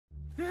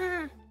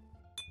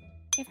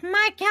If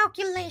my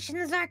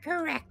calculations are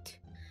correct,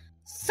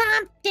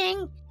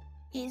 something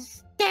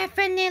is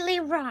definitely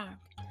wrong.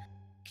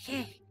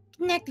 Okay,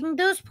 connecting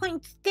those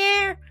points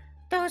there,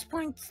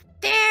 and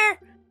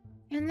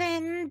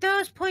then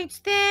those points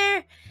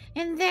there,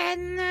 and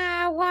then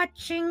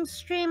watching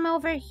stream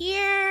over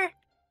here.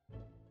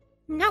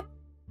 Nope.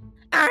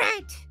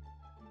 Alright.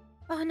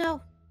 Oh no.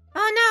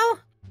 Oh no!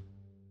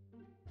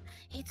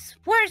 It's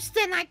worse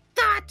than I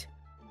thought!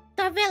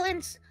 The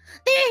villains,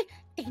 they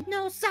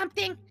know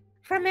something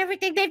from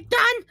everything they've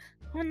done!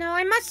 Oh no,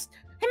 I must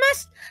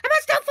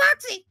tell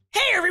Foxy!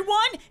 Hey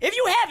everyone! If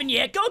you haven't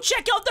yet, go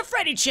check out the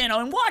Freddy channel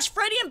and watch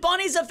Freddy and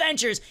Bunny's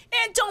adventures.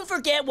 And don't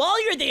forget,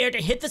 while you're there,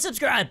 to hit the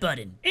subscribe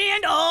button.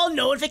 And all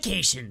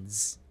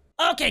notifications.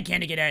 Okay,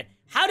 Candy Cadet,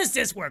 how does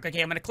this work?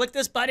 Okay, I'm gonna click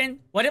this button.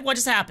 What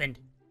just happened?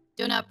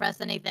 Do not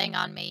press anything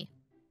on me.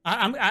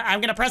 I'm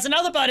gonna press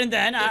another button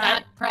then. Do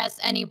not press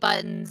any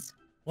buttons.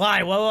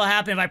 Why? What will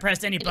happen if I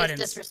press any buttons?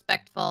 It is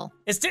disrespectful.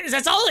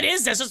 That's all it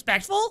is?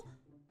 Disrespectful?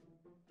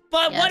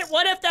 But yes.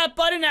 what if that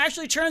button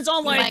actually turns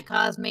on like... It might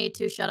cause me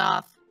to shut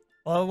off.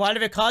 Or what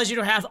if it causes you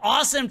to have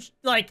awesome,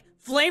 like,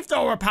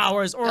 flamethrower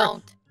powers or...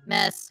 Don't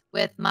mess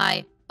with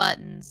my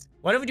buttons.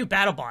 What if we do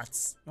battle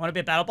bots? You want to be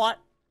a battle bot?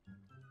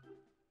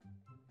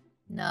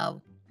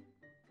 No.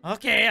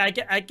 Okay,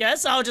 I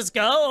guess I'll just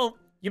go.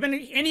 You've been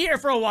in here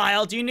for a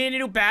while. Do you need a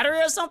new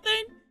battery or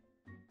something?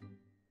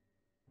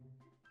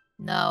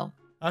 No.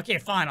 Okay,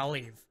 fine, I'll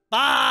leave.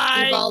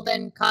 Bye! You've all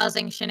been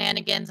causing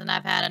shenanigans and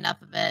I've had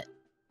enough of it.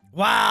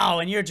 Wow,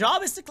 and your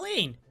job is to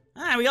clean.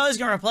 Alright, we always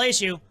gonna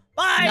replace you.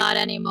 Bye! Not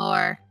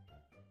anymore.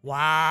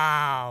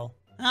 Wow.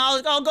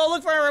 I'll go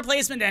look for a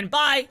replacement then.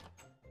 Bye!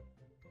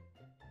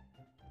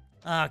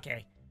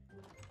 Okay.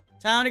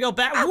 Time to go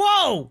back.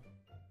 Whoa!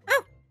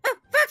 Oh,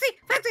 Foxy!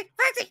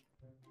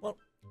 Well,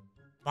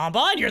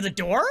 Bonbon, you're the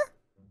door?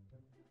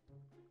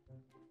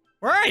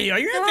 Where are you? Are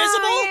you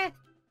invisible?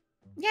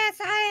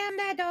 Yes, I am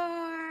the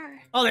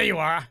door. Oh, there you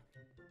are.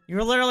 You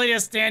were literally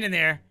just standing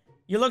there.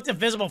 You looked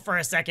invisible for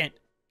a second.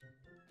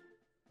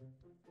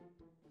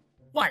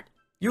 What?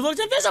 You looked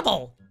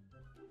invisible.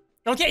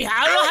 Okay,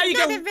 I don't know how you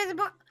can...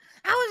 invisible.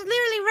 I was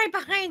literally right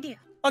behind you.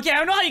 Okay, I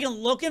don't know how you can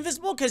look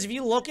invisible, because if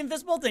you look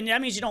invisible, then that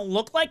means you don't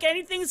look like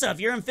anything, so if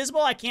you're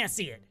invisible, I can't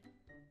see it.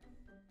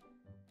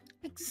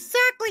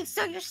 Exactly,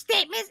 so your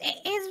statement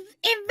is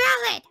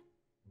invalid.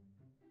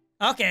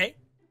 Okay.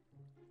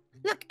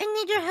 Look, I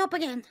need your help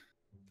again.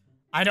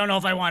 I don't know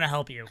if I want to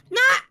help you.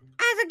 Not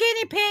as a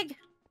guinea pig.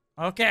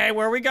 Okay,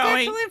 where are we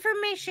going? Actual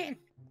information.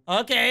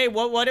 Okay,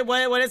 what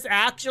is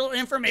actual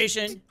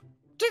information?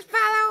 Just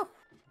follow.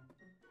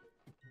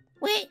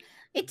 Wait,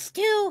 it's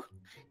still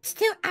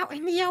out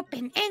in the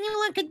open.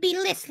 Anyone could be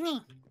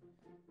listening.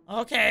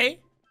 Okay.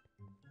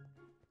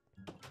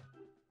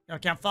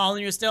 Okay, I'm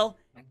following you still.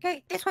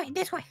 Okay, this way.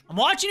 I'm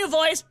watching you,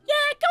 voice.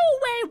 Yeah, go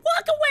away.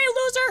 Walk away,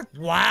 loser.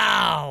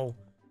 Wow.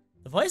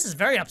 The voice is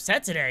very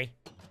upset today.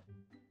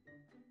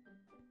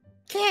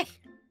 Okay,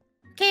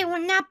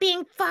 we're not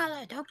being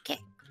followed. Okay,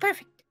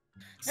 perfect.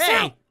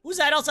 Hey, who's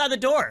that outside the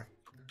door?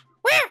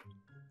 Where?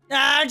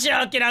 I'm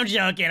joking.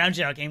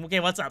 Okay,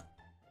 what's up?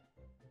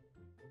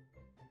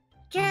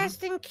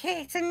 Just in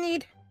case I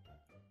need...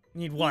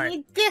 Need what? I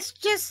need this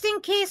just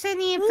in case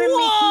any information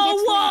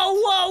gets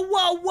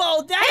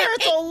Whoa! That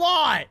hurts a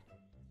lot!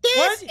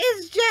 This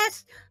is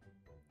just...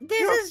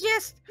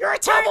 You're a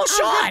terrible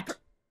shot!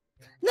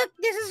 Look,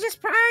 this is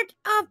just part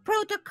of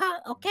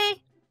protocol,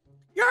 okay?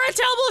 You're a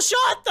terrible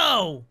shot,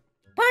 though!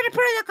 Part of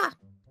protocol.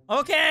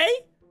 Okay.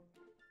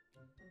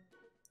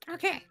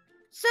 Okay,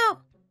 so,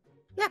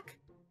 look,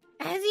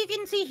 as you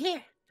can see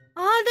here,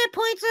 all the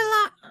points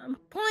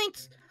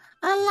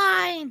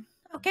align,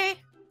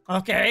 okay?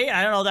 Okay,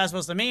 I don't know what that's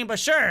supposed to mean, but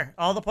sure,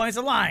 all the points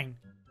align.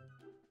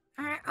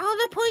 Alright, all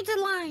the points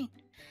align.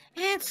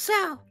 And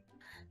so,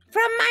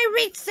 from my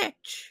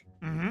research,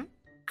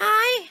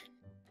 I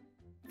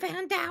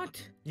found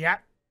out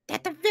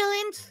that the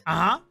villains...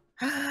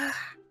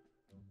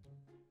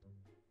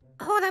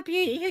 Hold up,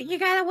 you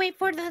gotta wait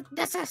for the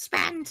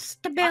suspense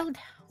to build.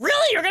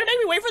 Really? You're gonna make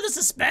me wait for the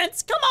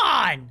suspense? Come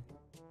on!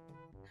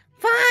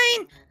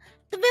 Fine!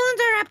 The villains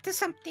are up to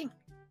something.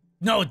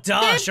 No,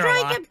 duh, They're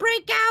Sherlock. trying to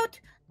break out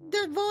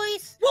the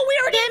voice. Well, we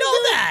already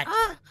know that!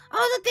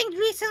 All the things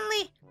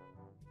recently.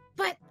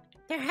 But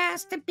there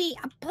has to be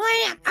a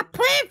plan. A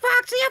plan,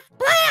 Foxy, a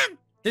plan!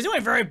 They're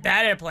doing very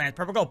bad at plans.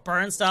 Purple Girl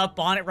burns stuff,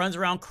 Bonnet runs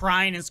around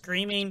crying and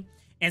screaming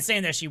and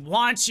saying that she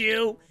wants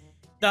you.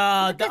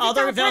 The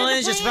other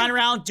villains just run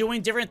around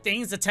doing different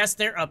things to test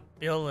their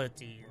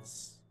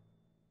abilities.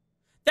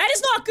 That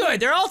is not good.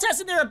 They're all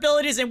testing their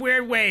abilities in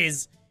weird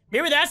ways.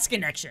 Maybe that's the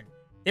connection.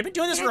 They've been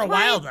doing this for a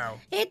while, though.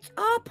 It's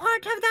all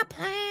part of the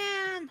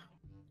plan.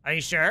 Are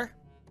you sure?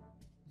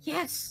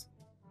 Yes.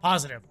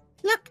 Positive.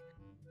 Look,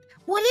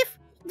 what if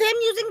them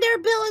using their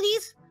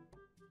abilities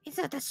is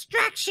a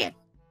distraction?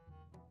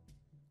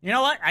 You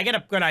know what? I got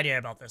a good idea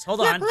about this.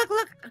 Hold on.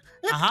 Look.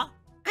 I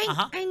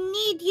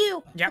need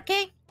you,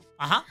 okay?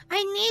 I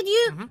need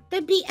you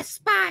to be a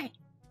spy.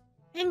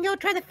 And you'll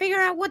try to figure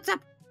out what's up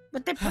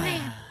with the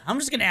plan. I'm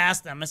just gonna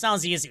ask them. It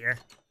sounds easier.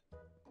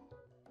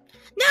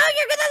 No,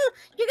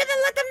 you're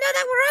gonna let them know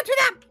that we're onto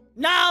them.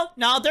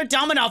 No, they're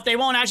dumb enough. They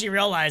won't actually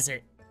realize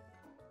it.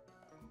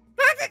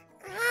 Foxy.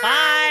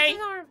 Bye.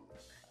 No,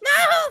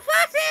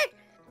 Foxy,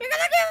 you're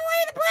gonna give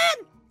away the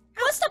plan.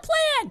 What's the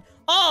plan?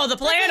 Oh, the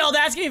plan. Oh,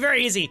 that's gonna be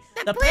very easy.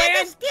 The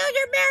plan to steal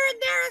your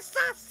marinara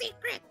sauce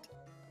secret.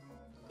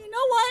 You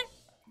know what,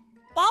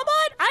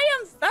 Bonbon? I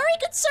am very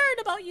concerned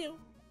about you.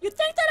 You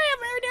think that I have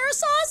marinara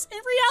sauce in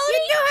reality?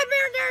 You do have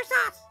marinara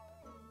sauce.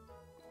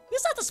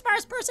 He's not the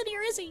smartest person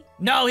here, is he?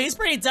 No, he's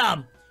pretty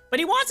dumb. But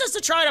he wants us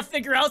to try to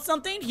figure out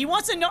something. He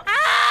wants to know.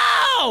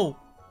 Ow!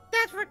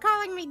 That's for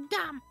calling me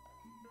dumb.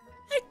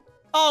 Hey.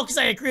 Oh, because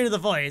I agree to the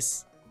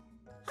voice.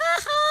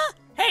 Ha!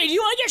 Hey, do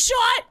you want to get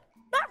shot?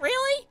 Not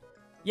really.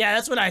 Yeah,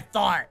 that's what I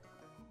thought.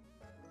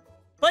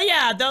 But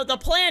yeah, the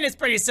plan is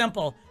pretty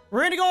simple.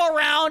 We're gonna go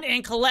around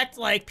and collect,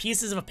 like,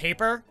 pieces of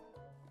paper.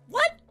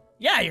 What?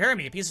 Yeah, you heard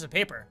me, pieces of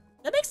paper.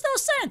 That makes no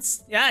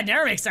sense. Yeah, it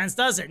never makes sense,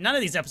 does it? None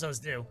of these episodes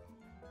do.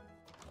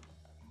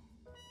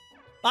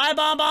 Bye,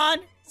 Bonbon.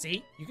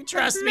 See, you can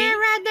trust me.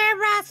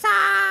 Marinara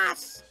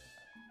sauce.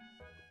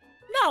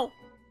 No.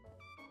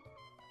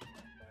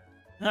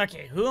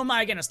 Okay, who am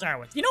I gonna start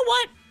with? You know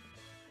what?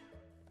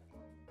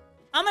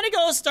 I'm gonna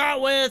go start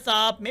with,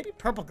 maybe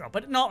Purple Girl.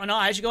 But no,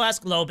 I should go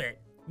ask Lobit.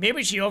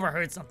 Maybe she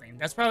overheard something.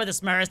 That's probably the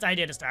smartest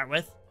idea to start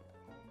with.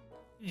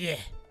 Yeah.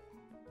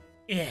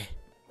 Hey,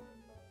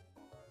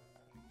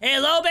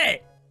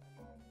 Lobit!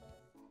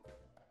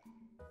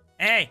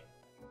 Hey.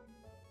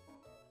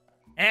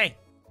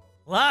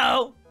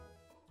 Hello?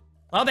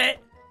 Lobit?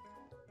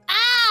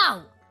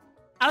 Ow!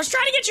 I was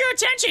trying to get your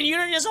attention.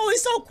 You're just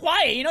always so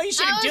quiet. You know you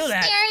shouldn't do that. I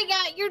was staring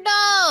at your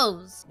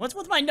nose. What's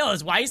with my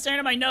nose? Why are you staring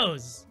at my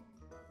nose?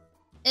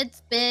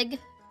 It's big.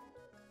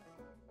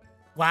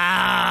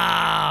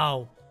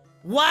 Wow.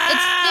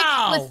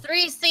 It's thick with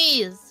 3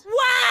 C's.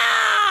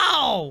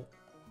 Wow.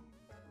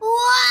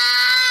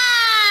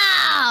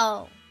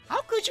 Wow!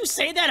 How could you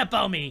say that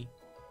about me?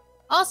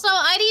 Also,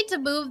 I need to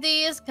move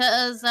these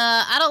because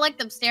I don't like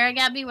them staring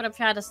at me when I'm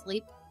trying to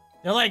sleep.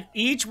 They're like,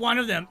 each one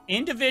of them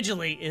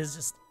individually is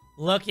just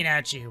looking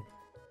at you.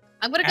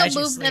 I'm gonna go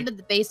move them in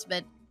the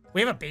basement. We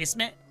have a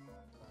basement?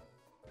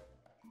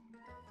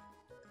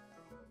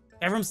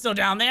 Everyone's still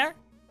down there?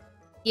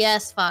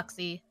 Yes,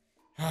 Foxy.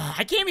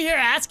 I came here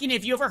asking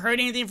if you ever heard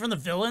anything from the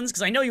villains,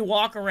 because I know you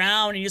walk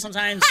around and you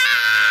sometimes...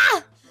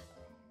 Ah!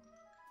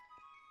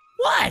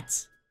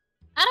 What?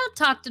 I don't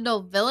talk to no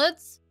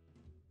villains.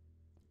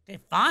 Okay,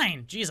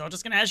 fine. Jeez, I'm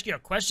just gonna ask you a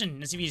question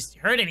to see if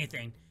you heard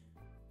anything.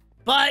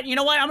 But, you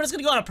know what? I'm just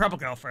gonna go to Purple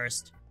Girl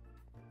first.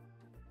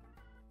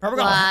 Purple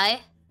Girl.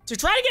 Why? To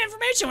try to get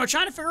information, we're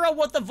trying to figure out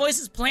what the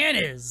Voice's plan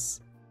is.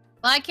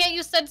 Why can't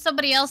you send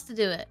somebody else to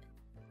do it?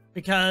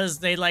 Because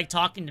they like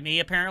talking to me,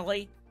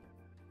 apparently.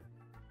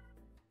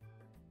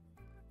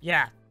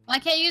 Yeah. Why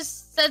can't you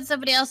send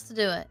somebody else to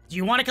do it? Do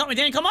you want to come?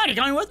 Then come on, you're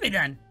coming with me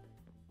then.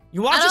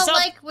 You watch I don't yourself.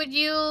 like when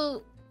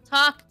you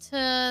talk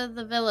to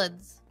the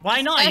villains.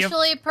 Why not?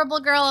 Especially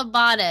Purple Girl and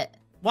Bonnet.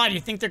 Why, do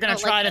you think they're gonna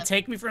try to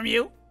take me from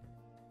you?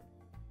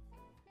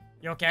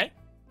 You okay?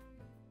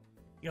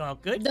 You all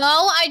good? No,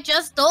 I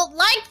just don't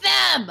like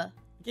them!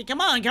 Okay,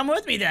 come on, come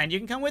with me then. You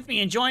can come with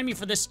me and join me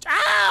for this,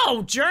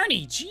 ow,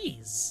 journey,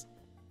 jeez.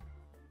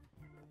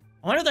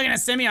 I wonder if they're gonna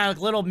send me on like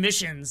little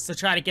missions to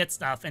try to get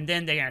stuff, and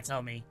then they're gonna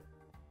tell me.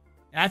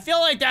 And I feel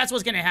like that's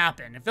what's gonna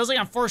happen. It feels like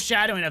I'm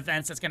foreshadowing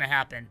events that's gonna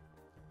happen.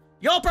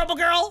 Yo, Purple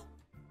Girl!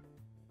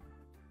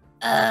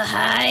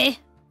 Hi?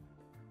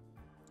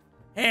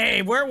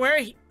 Hey,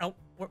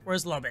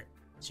 where's Lobit?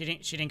 She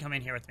didn't come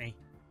in here with me.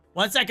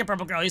 1 second,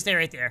 Purple Girl, you stay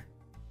right there.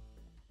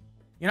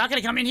 You're not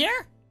gonna come in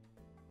here?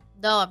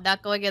 No, I'm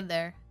not going in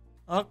there.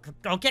 Oh,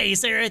 okay, you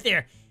stay right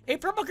there. Hey,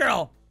 Purple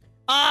Girl,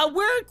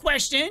 weird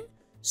question.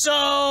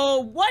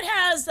 So, what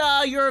has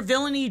your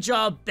villainy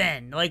job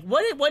been? Like,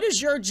 what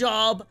is your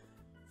job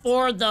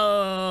for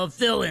the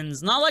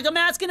villains? Not like I'm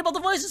asking about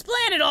the Voice's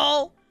plan at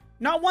all.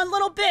 Not one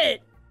little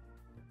bit.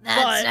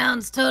 That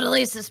sounds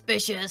totally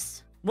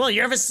suspicious. Well,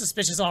 you're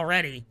suspicious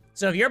already.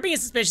 So if you're being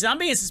suspicious, I'm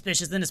being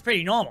suspicious, then it's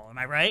pretty normal, am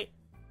I right?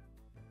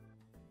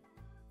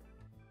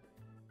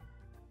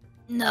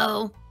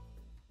 No.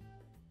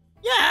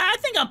 Yeah, I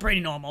think I'm pretty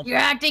normal. You're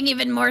acting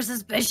even more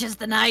suspicious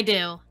than I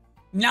do.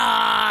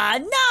 Nah.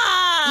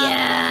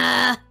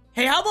 Yeah.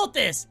 Hey, how about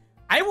this?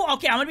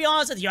 Okay, I'm gonna be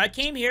honest with you. I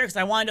came here because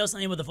I want to know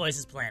something what the Voice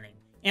is planning.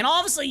 And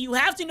obviously, you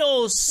have to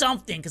know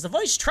something, because the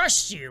Voice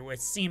trusts you, it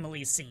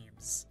seemingly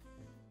seems.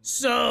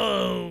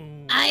 So...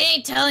 I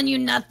ain't telling you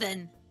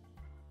nothing.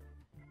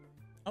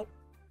 Oh,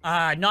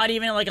 not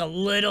even like a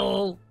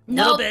little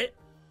bit?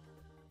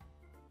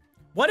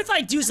 What if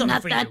I do something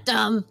for you? I'm not that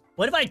dumb.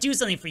 What if I do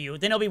something for you?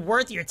 Then it'll be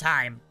worth your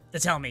time to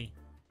tell me.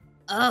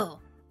 Oh.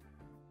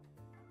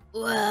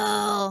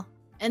 Well,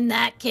 in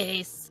that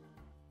case,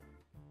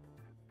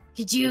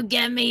 could you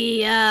get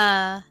me,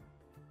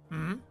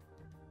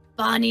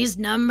 Bonnie's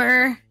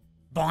number?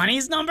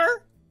 Bonnie's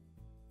number?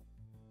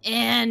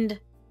 And,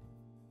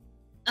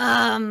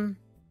 does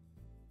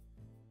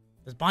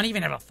Bonnie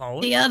even have a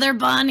phone? the other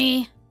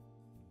Bonnie?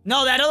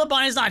 No, that other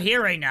Bonnie's not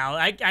here right now.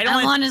 I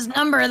don't want his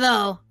number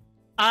though.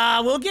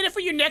 We'll get it for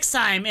you next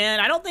time,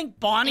 and I don't think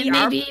Bonnie and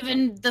maybe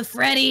even the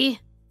Freddy.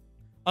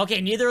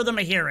 Okay, neither of them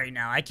are here right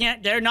now. I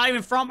can't, they're not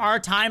even from our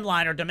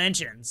timeline or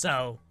dimension,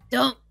 so.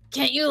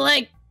 Can't you,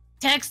 like,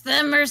 text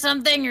them or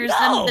something, or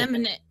send them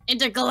an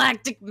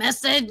intergalactic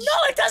message?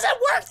 No, it doesn't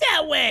work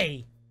that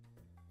way!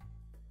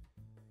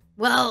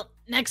 Well,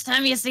 next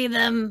time you see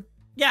them...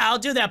 Yeah, I'll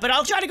do that, but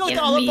I'll try to go with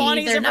the other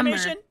Bonnie's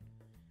information.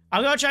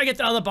 I'm gonna try to get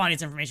the other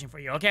Bonnie's information for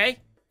you, okay?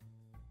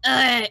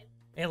 Alright.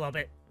 Hey, a little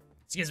bit.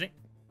 Excuse me.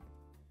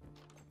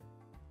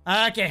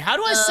 Okay, how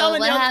do I summon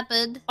what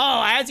happened? Oh,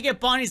 I had to get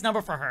Bonnie's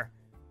number for her.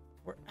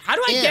 How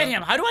do I get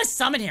him? How do I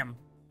summon him?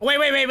 Wait.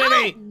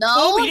 No.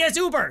 Oh, he has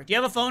Uber. Do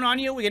you have a phone on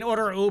you? We can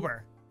order an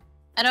Uber.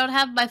 I don't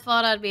have my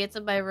phone on me. It's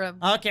in my room.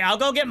 Okay, I'll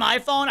go get my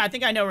phone. I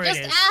think I know where it is.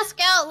 Just ask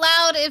out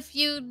loud if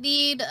you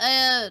need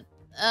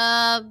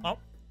Oh,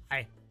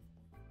 hi.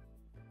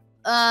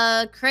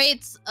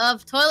 Crates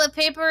of toilet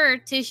paper or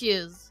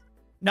tissues.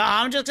 No,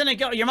 I'm just gonna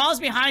go. Your mom's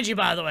behind you,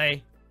 by the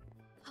way.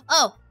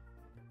 Oh.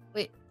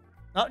 Wait.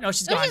 Oh, no,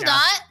 she's gone she's now.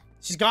 not.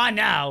 She's gone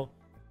now.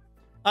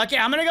 Okay,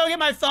 I'm gonna go get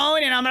my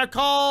phone and I'm gonna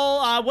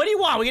call, what do you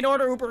want? We can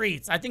order Uber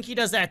Eats. I think he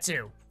does that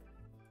too.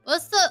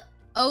 What's the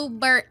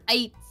Uber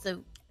Eats?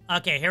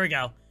 Okay, here we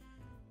go.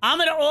 I'm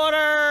gonna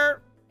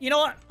order, you know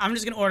what? I'm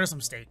just gonna order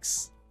some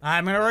steaks.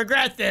 I'm gonna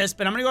regret this,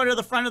 but I'm gonna go to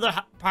the front of the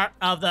part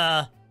of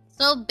the...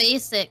 So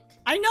basic.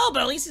 I know,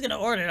 but at least he's gonna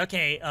order it.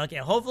 Okay,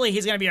 hopefully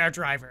he's gonna be our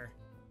driver.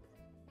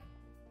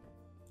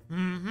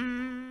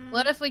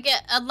 What if we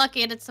get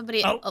unlucky and it's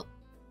somebody... Oh.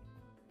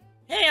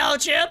 Hey,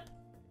 L-Chip!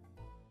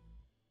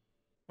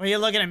 Why are you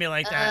looking at me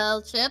like that?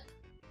 L-Chip?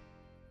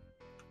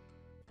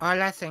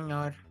 Hola,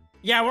 señor.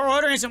 Yeah, we're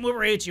ordering some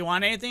Uber Eats. You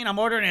want anything? I'm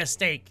ordering a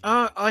steak.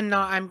 Oh no,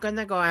 I'm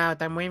gonna go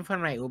out. I'm waiting for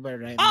my Uber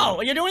right now.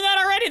 Oh, you're doing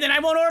that already? Then I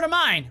won't order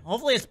mine.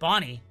 Hopefully it's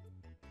Bonnie.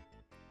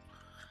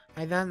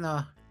 I don't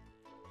know.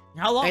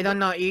 How long? I don't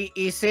know.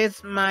 It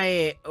says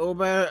my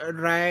Uber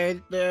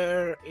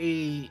rider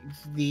is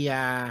the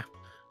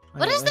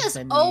What is this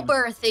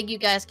Uber thing you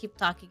guys keep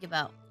talking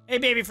about? Hey,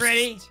 baby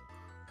Freddy.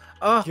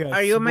 Oh,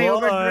 are you my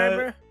Uber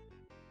driver?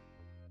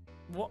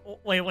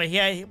 Wait,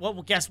 yeah,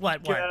 well, guess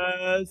what?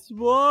 Guess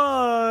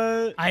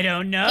what? I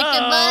don't know.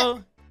 Chicken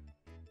butt?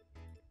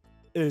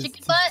 Is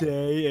Chicken butt?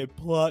 today a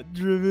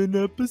plot-driven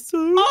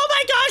episode? Oh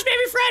my gosh,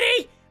 baby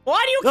Freddy!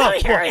 Why do you come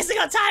here every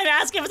single time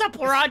asking if it's a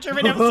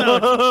plot-driven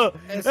episode?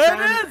 It is,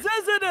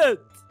 isn't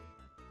it?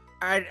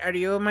 Are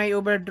you my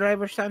Uber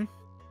driver, son?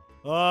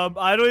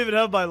 I don't even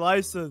have my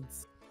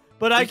license,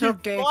 but I can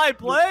fly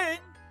plane.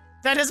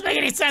 That doesn't make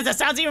any sense. That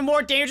sounds even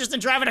more dangerous than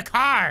driving a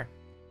car.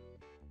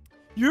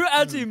 You're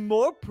actually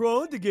more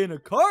prone to get in a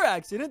car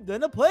accident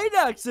than a plane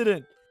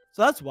accident.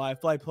 So that's why I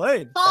fly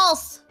planes.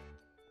 False.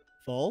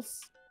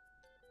 False?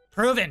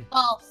 Proven.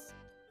 False.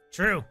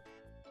 True.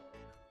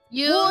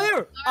 Well,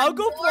 here, I'll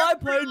go fly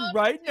plane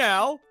right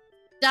now.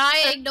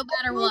 Dying no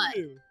matter what.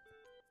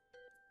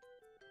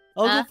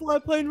 I'll go fly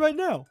plane right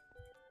now.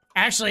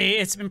 Actually,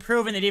 it's been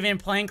proven that even in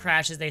plane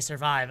crashes, they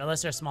survive,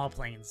 unless they're small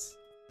planes.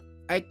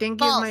 I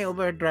think he's my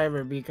Uber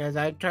driver because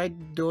I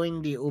tried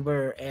doing the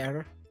Uber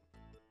Air.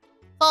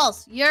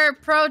 False. You're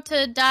prone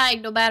to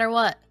dying no matter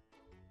what.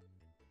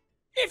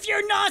 If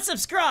you're not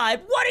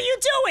subscribed, what are you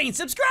doing?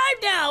 Subscribe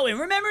now and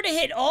remember to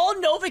hit all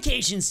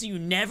notifications so you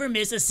never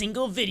miss a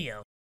single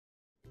video.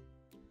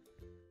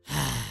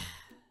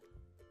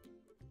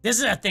 This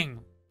is a thing.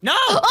 No!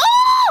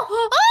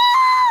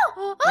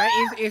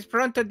 He's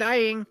prone to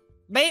dying.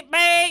 Beep,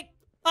 beep.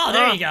 Oh,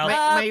 there you go.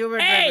 My Uber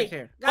driver's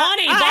here.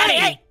 Bonnie,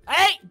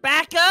 Hey,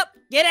 back up.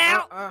 Get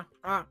out.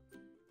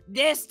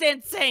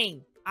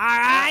 Distancing. All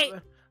right.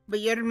 But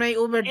you're my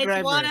Uber driver.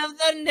 It's one of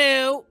the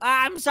new.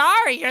 I'm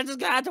sorry. You're just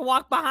gonna have to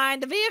walk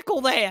behind the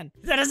vehicle then.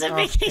 That doesn't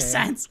make any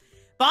sense.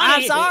 Bonnie,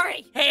 I'm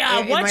sorry. Hey,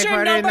 what's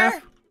your number?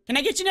 Enough? Can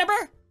I get your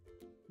number?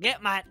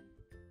 Get my.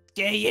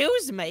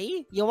 Excuse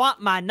me. You want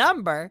my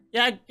number?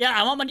 Yeah.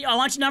 I want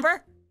your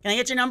number. Can I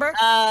get your number?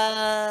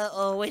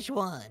 Which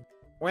one?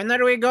 When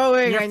are we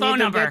going? Your phone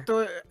number.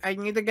 I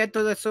need to get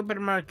to the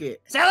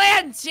supermarket.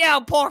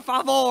 Silencio, por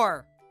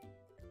favor.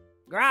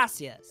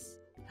 Gracias.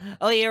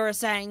 Oh, you were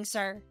saying,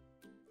 sir?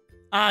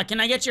 Can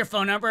I get your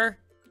phone number?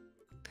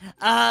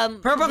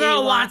 Purple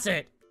Girl wants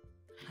it.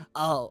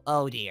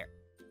 Oh dear.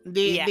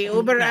 The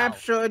Uber app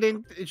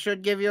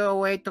should give you a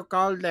way to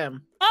call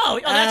them. Oh,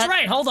 that's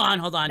right. Hold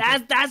on.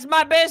 That's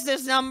my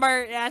business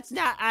number. That's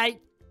not You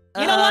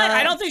know what?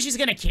 I don't think she's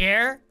gonna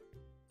care.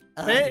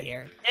 Oh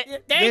dear.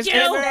 Thank you.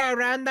 Give her a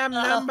random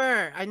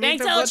number. I need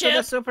to go to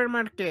the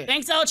supermarket.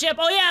 Thanks, L-Chip.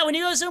 Oh yeah, when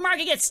you go to the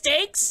supermarket, get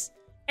steaks,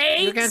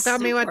 eggs. You can tell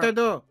me what to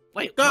do.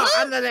 Wait, go,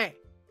 ándale.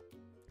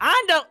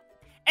 Ándale.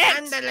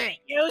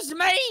 Excuse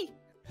me?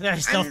 They're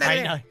still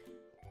fighting now.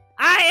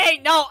 I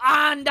ain't no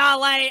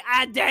andale,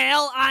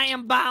 Adele. I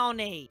am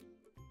Bonnie.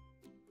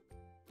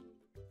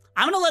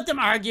 I'm gonna let them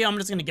argue. I'm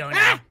just gonna go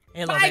now.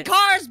 Hey, my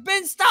car's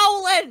been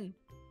stolen.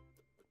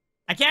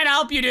 I can't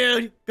help you,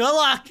 dude. Good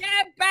luck.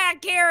 Get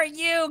back here,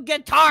 you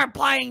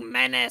guitar-playing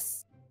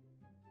menace.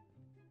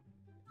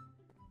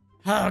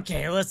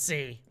 Okay, let's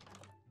see.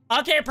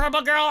 Okay,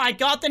 Purple Girl, I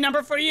got the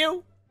number for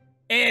you.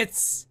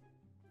 It's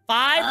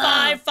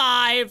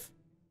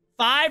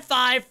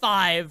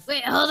 555-555.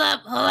 Wait, hold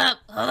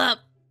up.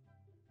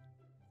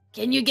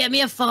 Can you get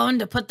me a phone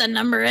to put the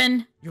number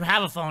in? You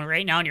have a phone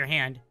right now in your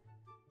hand.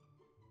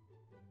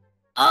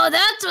 Oh,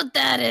 that's what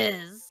that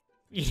is.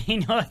 You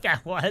didn't know what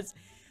that was?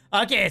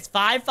 Okay, it's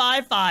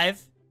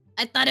 555.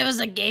 I thought it was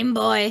a Game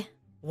Boy.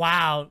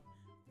 Wow.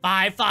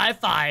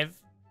 555.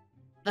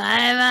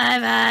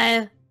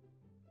 555.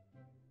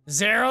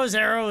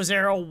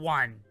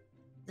 0001.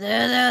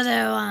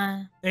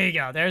 0001. There you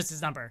go. There's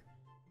his number.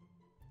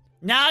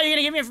 Now you're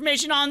gonna give me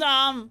information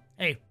on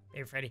Hey,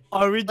 Freddy.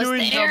 Are we What's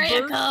doing the area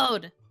numbers?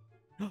 code?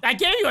 I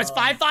gave you. It's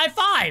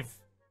 555.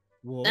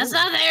 Whoa. That's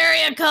not the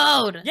area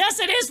code. Yes,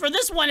 it is. For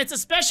this one, it's a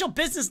special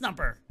business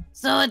number.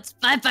 So it's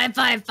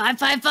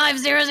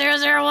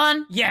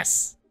 555-555-0001?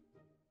 Yes.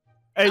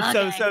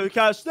 877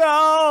 cash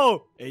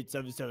now.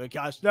 877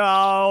 cash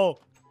now.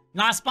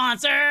 Not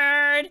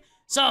sponsored.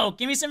 So,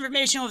 give me some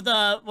information of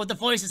what the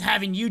voice is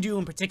having you do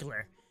in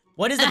particular.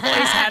 What is the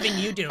voice having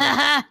you do?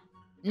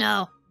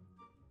 No.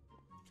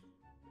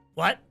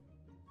 What?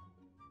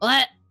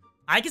 What?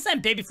 I can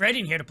send Baby Freddy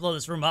in here to blow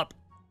this room up.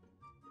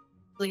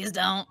 Please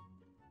don't.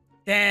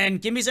 Then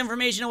give me some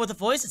information on what the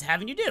voice is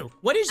having you do.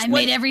 I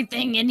made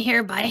everything in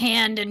here by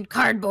hand and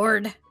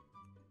cardboard.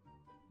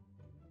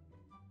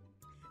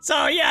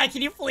 So, yeah,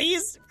 can you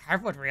please?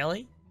 Cardboard,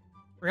 really?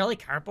 Really?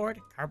 Cardboard?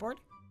 Cardboard?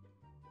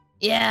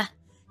 Yeah.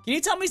 Can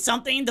you tell me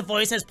something the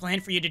voice has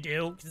planned for you to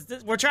do?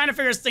 'Cause we're trying to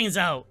figure things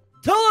out.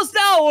 Tell us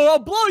now or I'll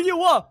blow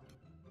you up.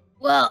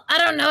 Well, I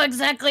don't know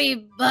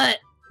exactly, but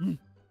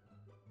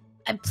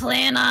I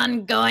plan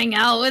on going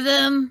out with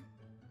him.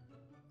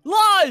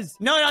 Lies.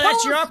 No, Tell that's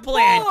us your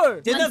plan.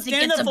 more. Once he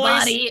gets a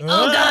body.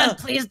 Oh God,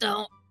 please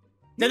don't.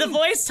 Did the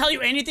voice tell you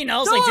anything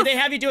else? Tell Like, did us. they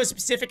have you do a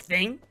specific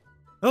thing?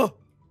 Oh.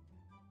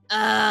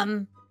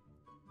 Well,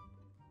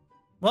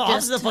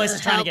 obviously the Just voice to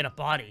is trying to help. get a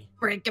body.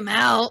 Break him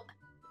out.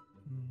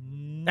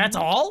 That's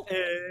all?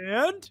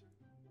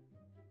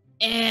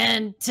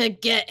 And to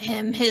get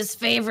him his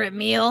favorite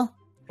meal.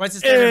 What's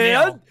his favorite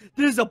meal?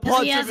 This is a 'Cause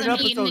plot he driven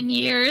hasn't eaten episode. in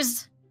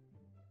years.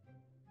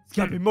 It's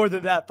gotta be more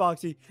than that,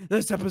 Foxy.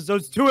 This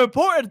episode's too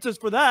important just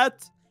for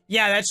that.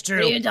 Yeah, that's What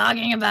are true. you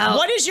talking about?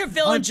 What is your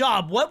villain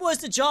job? What was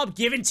the job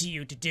given to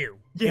you to do?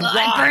 Yeah, Well,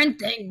 why? I burn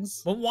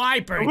things. But why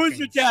burn Who's things?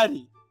 your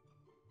daddy?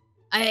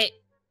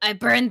 I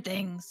burn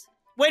things.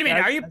 Wait a minute,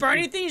 That- are you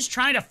burning things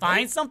trying to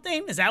find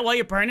something? Is that why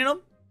you're burning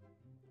them?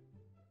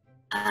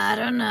 I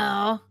don't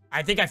know.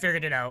 I think I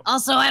figured it out.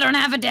 Also, I don't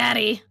have a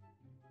daddy.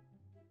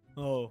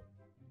 Oh.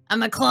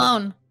 I'm a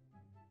clone.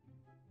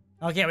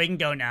 Okay, we can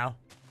go now.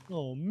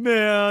 Oh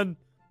man.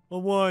 I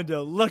wanted to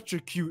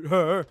electrocute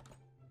her.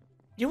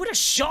 You would have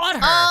shot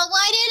her. Oh,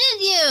 why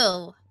didn't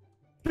you?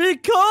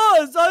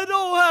 Because I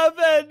don't have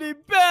any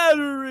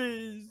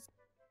batteries.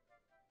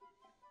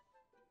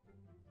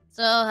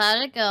 So, how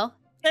did it go?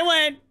 It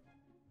went.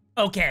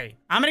 Okay,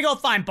 I'm gonna go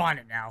find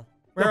Bonnet now.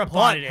 Where The a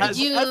plot Bonnet has is.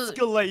 You-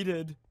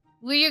 escalated.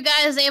 Were you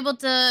guys able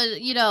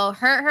to,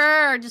 hurt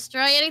her or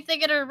destroy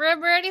anything in her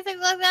room or anything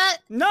like that?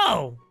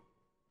 No.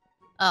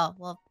 Oh,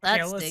 well,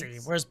 that Okay, let's see.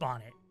 stinks. Where's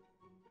Bonnet?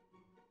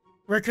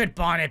 Where could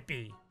Bonnet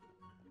be?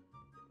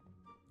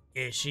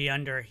 Is she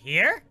under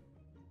here?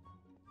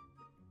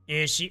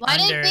 Is she Why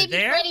under didn't Baby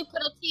there? Freddy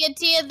put a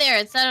TNT in there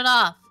and set it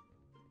off?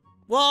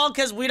 Well,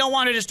 because we don't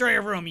want to destroy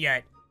her room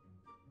yet.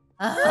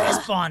 Where's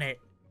Ugh, Bonnet?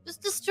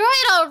 just destroy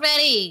it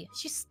already.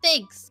 She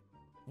stinks.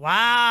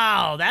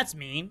 Wow, that's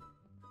mean.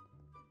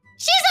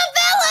 She's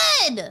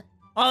a villain!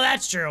 Oh,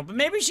 that's true. But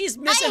maybe she's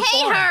I misinformed.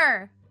 hate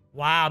her.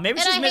 Wow, maybe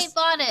And she's I hate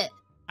Bonnet.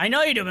 I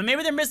know you do, but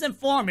maybe they're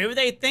misinformed. Maybe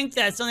they think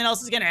that something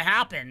else is gonna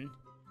happen.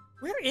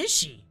 Where is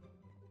she?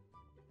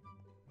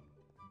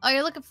 Oh,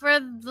 you're looking for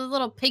the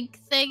little pink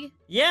thing?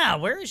 Yeah,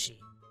 where is she?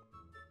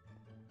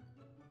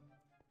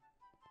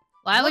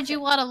 Why would you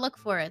want to look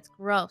for it? It's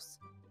gross.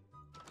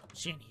 Is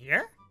she in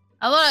here?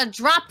 I want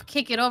to drop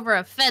kick it over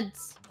a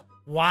fence.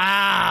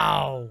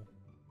 Wow.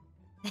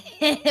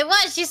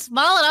 What? She's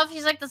small enough.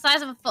 She's like the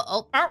size of a foot.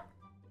 Oh,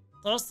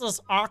 Oh, this is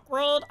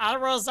awkward. I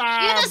was, you're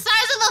the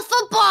size of a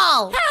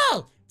football.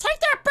 Hell! Take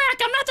that back!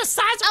 I'm not the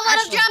size of... I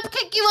want to Actually- drop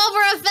kick you over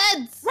a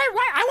fence. Wait,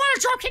 I want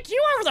to drop kick you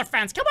over the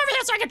fence. Come over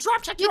here so I can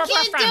drop kick you, You over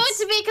can't the do fence.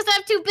 it to me because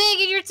I'm too big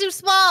and you're too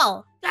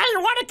small. Yeah, you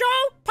want to go,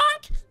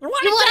 punk? You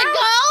want You to want to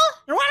go?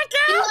 You want to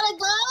go? You want to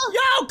go?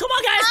 Yo, come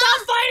on, guys!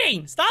 Stop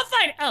fighting! Stop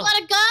fighting! You Oh, want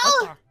to go? what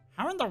the-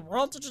 how in the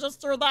world did you just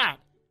do that?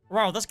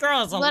 Whoa, this girl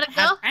has You wanna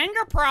has go?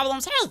 anger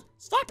problems. Hey,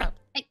 stop it!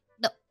 Hey,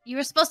 no, you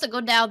were supposed to go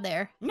down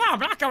there. No, I'm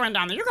not going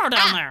down there. You go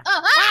down there.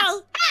 Oh,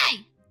 Well,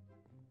 hey!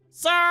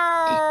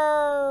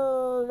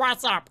 so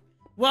what's up?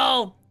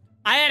 Well,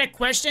 I had a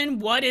question.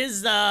 What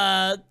is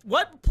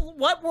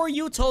what were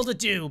you told to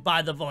do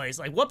by the voice?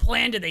 Like, what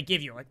plan did they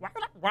give you? Like,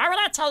 why would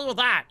I tell you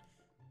that?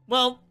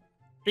 Well,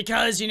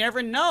 because you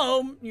never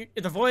know.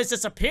 If the voice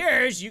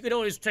disappears, you could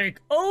always take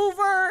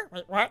over.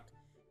 Wait, what?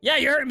 Yeah,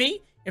 you heard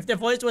me. If the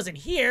voice wasn't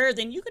here,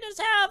 then you could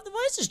just have the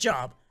voice's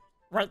job.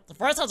 Right? The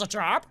voice has a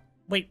job.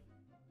 Wait,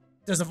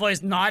 Does the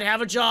voice not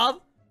have a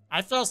job?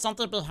 I feel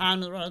something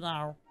behind me right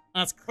now,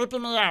 and it's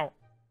creeping me out.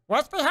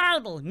 What's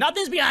behind me?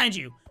 Nothing's behind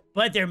you,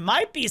 but there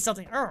might be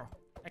something. Oh,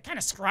 that kind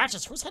of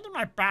scratches. Who's hitting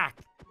my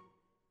back?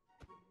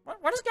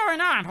 What is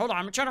going on? Hold on,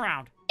 I'm gonna turn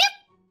around.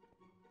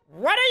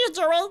 What are you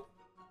doing?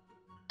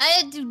 I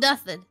didn't do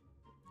nothing.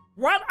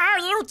 What are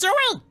you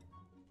doing?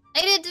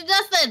 I didn't do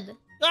nothing.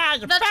 Yeah,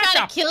 I'm not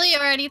trying to kill you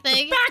or anything.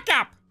 You back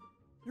up.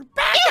 You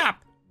back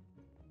up.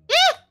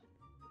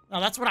 No,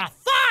 that's what I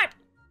thought.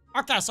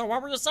 Okay, so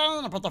what were you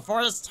saying about the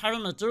voice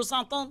having to do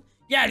something?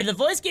 Yeah, did the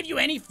voice give you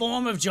any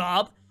form of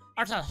job?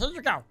 Okay, here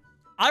you go.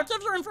 I'll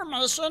give you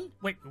information.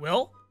 Wait, you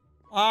will?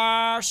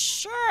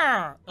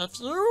 Sure. If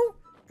you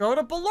go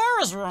to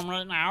Ballara's room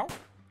right now,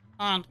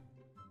 and...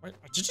 Wait,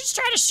 did you just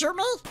try to shoot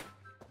me?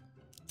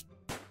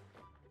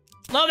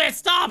 Lobit,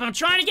 stop! I'm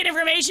trying to get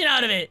information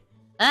out of it.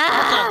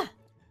 Ah!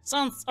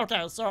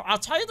 Okay, so I'll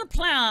tell you the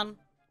plan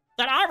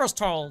that I was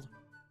told.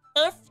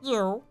 If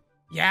you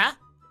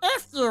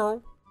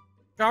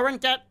go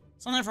and get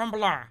something from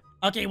Ballara.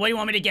 Okay, what do you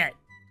want me to get?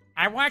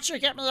 I want you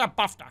to get me a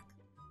buff duck.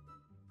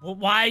 Well,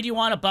 why do you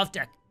want a buff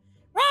duck?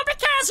 Well,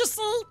 because, you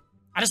see,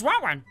 I just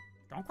want one.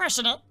 Don't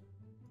question it.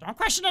 Don't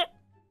question it.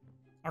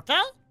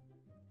 Okay?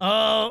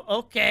 Oh,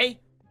 okay.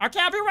 Okay,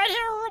 I'll be right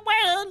here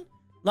waiting.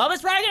 Love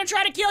is probably gonna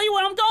try to kill you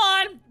when I'm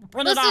gone.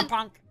 Bring it on,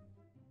 punk.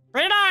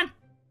 Bring it on.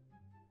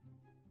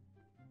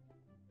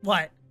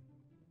 What?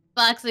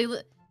 Foxy,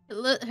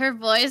 her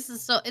voice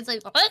is so, it's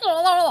like...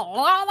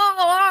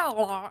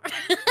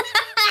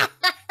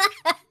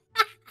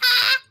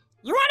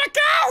 You wanna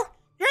go?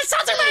 You're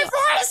insulting my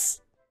voice!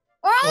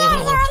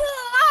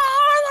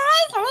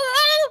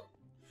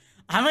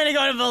 I'm gonna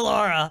go to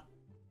Ballora.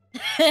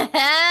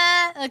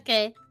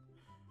 Okay.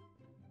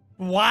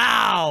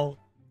 Wow.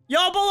 Yo,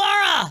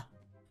 Ballora!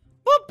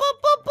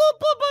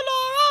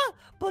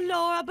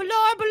 Ballora.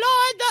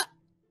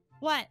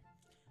 What?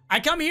 I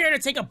come here to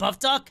take a buff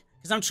duck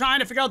because I'm trying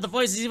to figure out the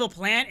voice's evil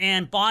plan,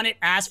 and Bonnet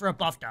asked for a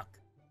buff duck.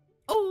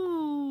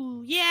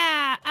 Oh,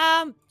 yeah.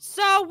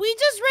 So we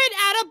just ran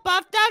out of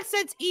buff ducks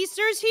since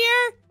Easter's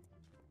here.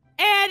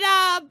 And,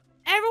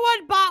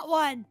 everyone bought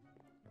one.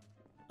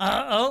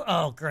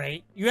 Oh,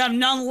 great. You have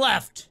none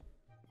left.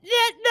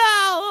 Yeah,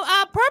 no,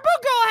 Purple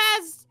Girl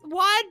has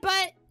one,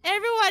 but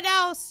everyone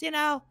else, you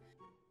know,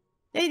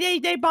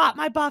 they bought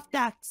my buff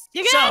ducks.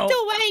 You're gonna have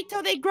to wait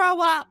till they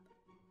grow up.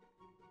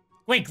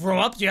 Wait, grow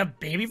up? Do you have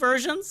baby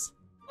versions?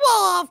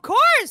 Well, of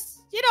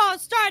course. You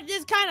don't start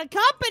this kind of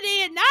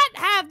company and not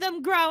have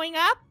them growing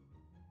up.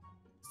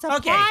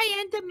 Supply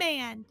and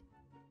demand.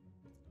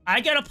 I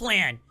got a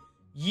plan.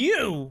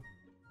 You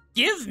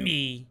give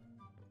me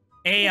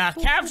a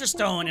capture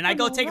stone, and I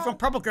go take it from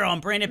Purple Girl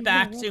and bring it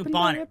back to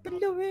Bonnet. Why would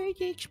I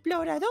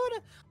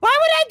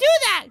do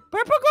that?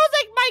 Purple Girl's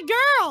like my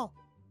girl.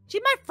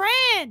 She's my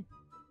friend.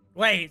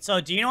 Wait,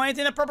 so do you know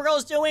anything that Purple Girl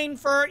is doing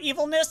for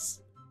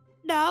evilness?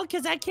 No,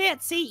 because I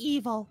can't see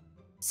evil.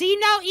 See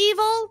no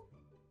evil?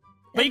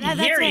 But you can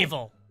hear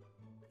evil.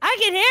 I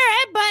can hear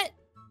it, but,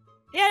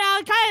 you know,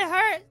 it kind of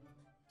hurts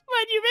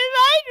when you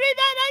remind me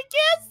that I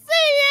can't see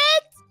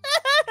it.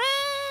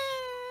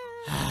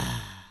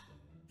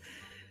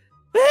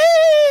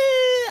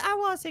 I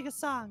want to sing a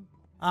song.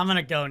 I'm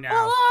gonna go now.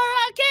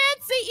 Ballora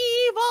can't see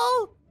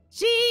evil.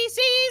 She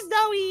sees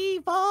no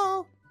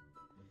evil.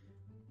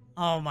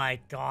 Oh my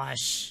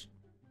gosh.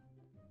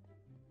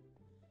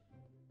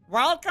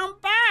 Welcome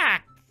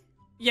back.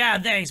 Yeah,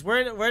 thanks.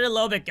 Where did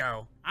Lobit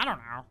go? I don't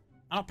know.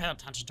 I don't pay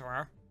attention to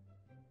her.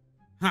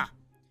 Huh.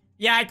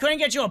 Yeah, I couldn't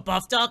get you a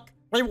buff duck.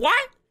 Wait,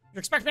 what? You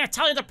expect me to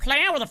tell you the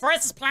plan, what the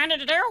forest is planning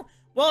to do?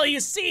 Well,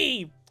 you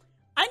see,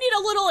 I need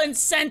a little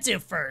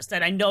incentive first,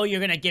 that I know you're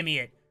gonna give me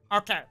it.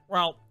 Okay,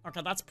 well,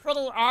 okay, that's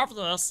pretty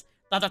obvious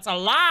that that's a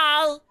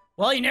lie.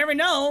 Well, you never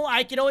know.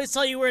 I could always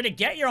tell you where to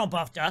get your own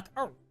buff duck.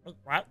 Oh,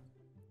 what?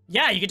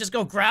 Yeah, you could just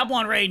go grab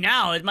one right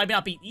now. It might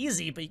not be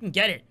easy, but you can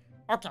get it.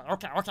 Okay.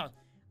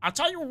 I'll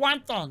tell you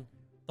one thing.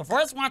 The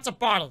forest wants a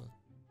body.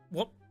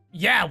 Well,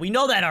 yeah, we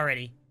know that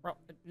already. Well,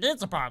 it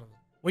needs a body.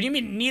 What do you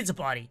mean it needs a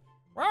body?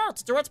 Well,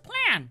 to do its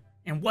plan.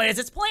 And what is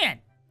its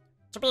plan?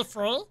 To be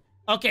free?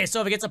 Okay,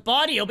 so if it gets a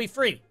body, it'll be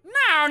free.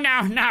 No.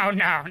 That's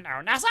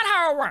not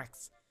how it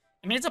works.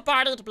 It needs a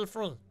body to be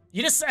free.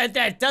 You just said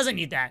that it doesn't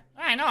need that.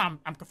 I know,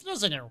 I'm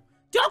confusing you.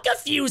 Don't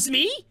confuse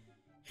me!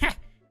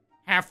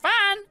 Have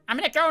fun. I'm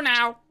gonna go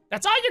now.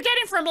 That's all you're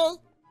getting from me.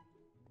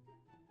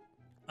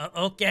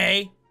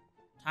 Okay.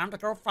 Time to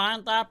go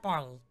find that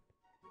body.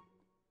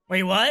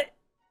 Wait, what?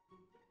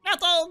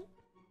 Nothing.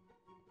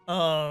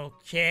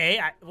 Okay.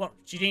 Well,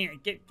 she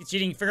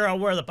didn't figure out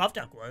where the buff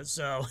duck was,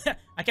 so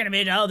I kind of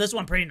made it out of this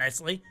one pretty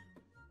nicely.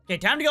 Okay,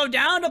 time to go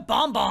down to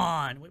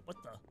Bonbon. Wait, what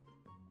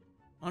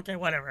the? Okay,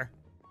 whatever.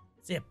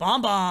 See it,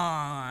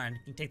 Bonbon. You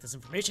can take this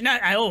information.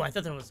 I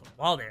thought there was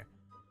a wall there.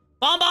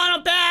 Bonbon,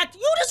 I'm back.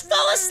 You just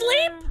fell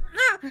asleep.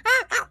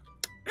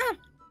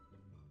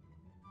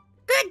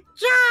 Good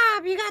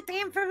job. You got the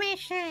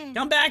information.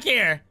 Come back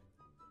here.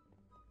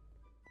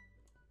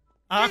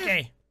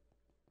 Okay.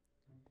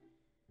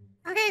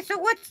 Okay, so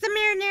what's the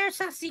Marinare's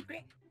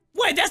secret?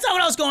 Wait, that's not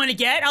what I was going to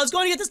get. I was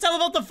going to get the stuff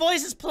about the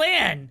voice's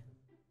plan.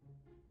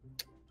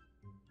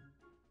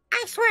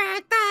 I swear, I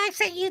thought I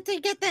sent you to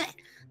get the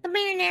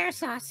marinara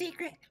sauce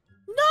secret.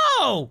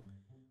 No!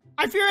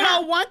 I figured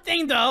out one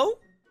thing, though.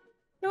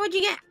 What'd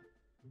you get?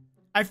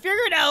 I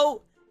figured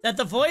out that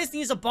the voice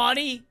needs a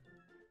body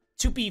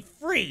to be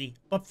free,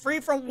 but free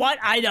from what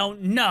I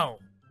don't know.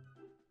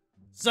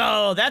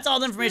 So that's all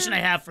the information I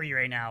have for you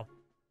right now.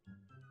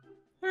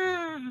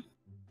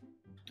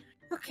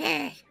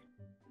 Okay.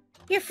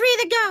 You're free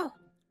to go.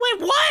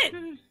 Wait, what?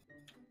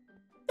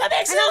 That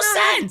makes no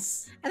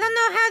sense. I don't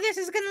know how this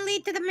is gonna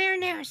lead to the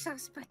marinara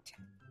sauce, but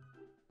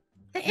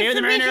maybe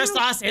the marinara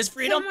sauce is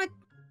freedom.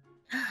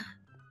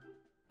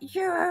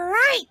 You're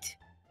right.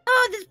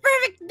 Oh, this is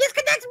perfect. This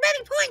connects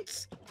many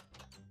points.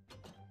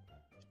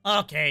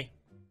 Okay.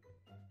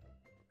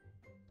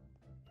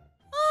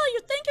 Oh, you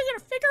think you're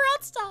gonna figure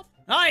out stuff?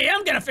 I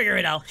am gonna figure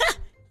it out.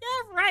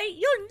 Yeah, right.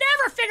 You'll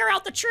never figure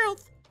out the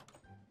truth.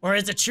 Or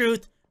is the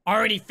truth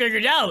already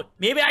figured out?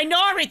 Maybe I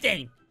know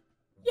everything.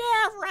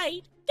 Yeah,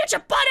 right. Get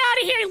your butt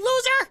out of here, you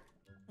loser!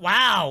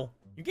 Wow,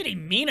 you're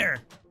getting meaner.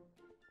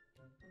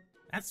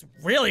 That's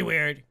really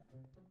weird.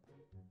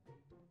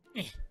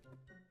 Okay.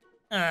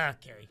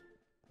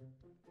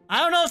 I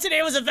don't know if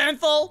today was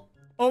eventful,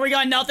 or we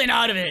got nothing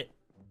out of it.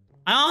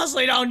 I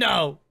honestly don't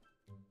know.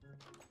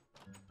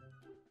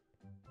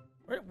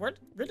 Where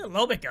did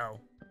Lobit go?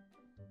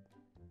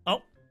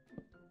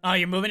 Oh,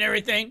 you're moving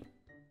everything?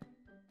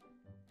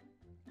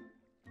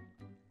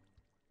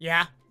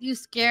 Yeah? You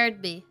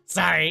scared me.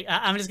 Sorry,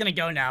 I'm just gonna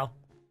go now.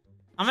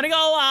 I'm gonna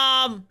go,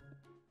 I'm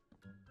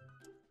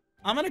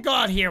gonna go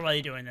out here while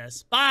you're doing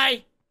this.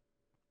 Bye!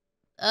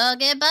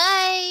 Okay,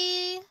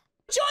 bye!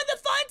 Join the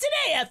fun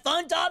today at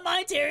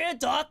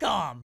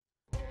fun.mindaria.com.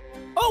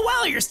 Oh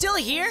wow, you're still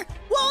here?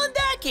 Well, in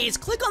that case,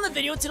 click on the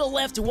video to the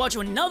left to watch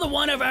another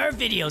one of our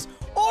videos.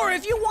 Or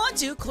if you want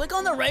to, click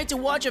on the right to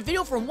watch a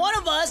video from one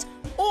of us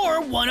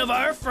or one of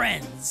our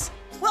friends.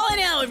 Well,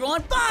 anyhow,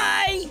 everyone,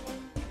 bye!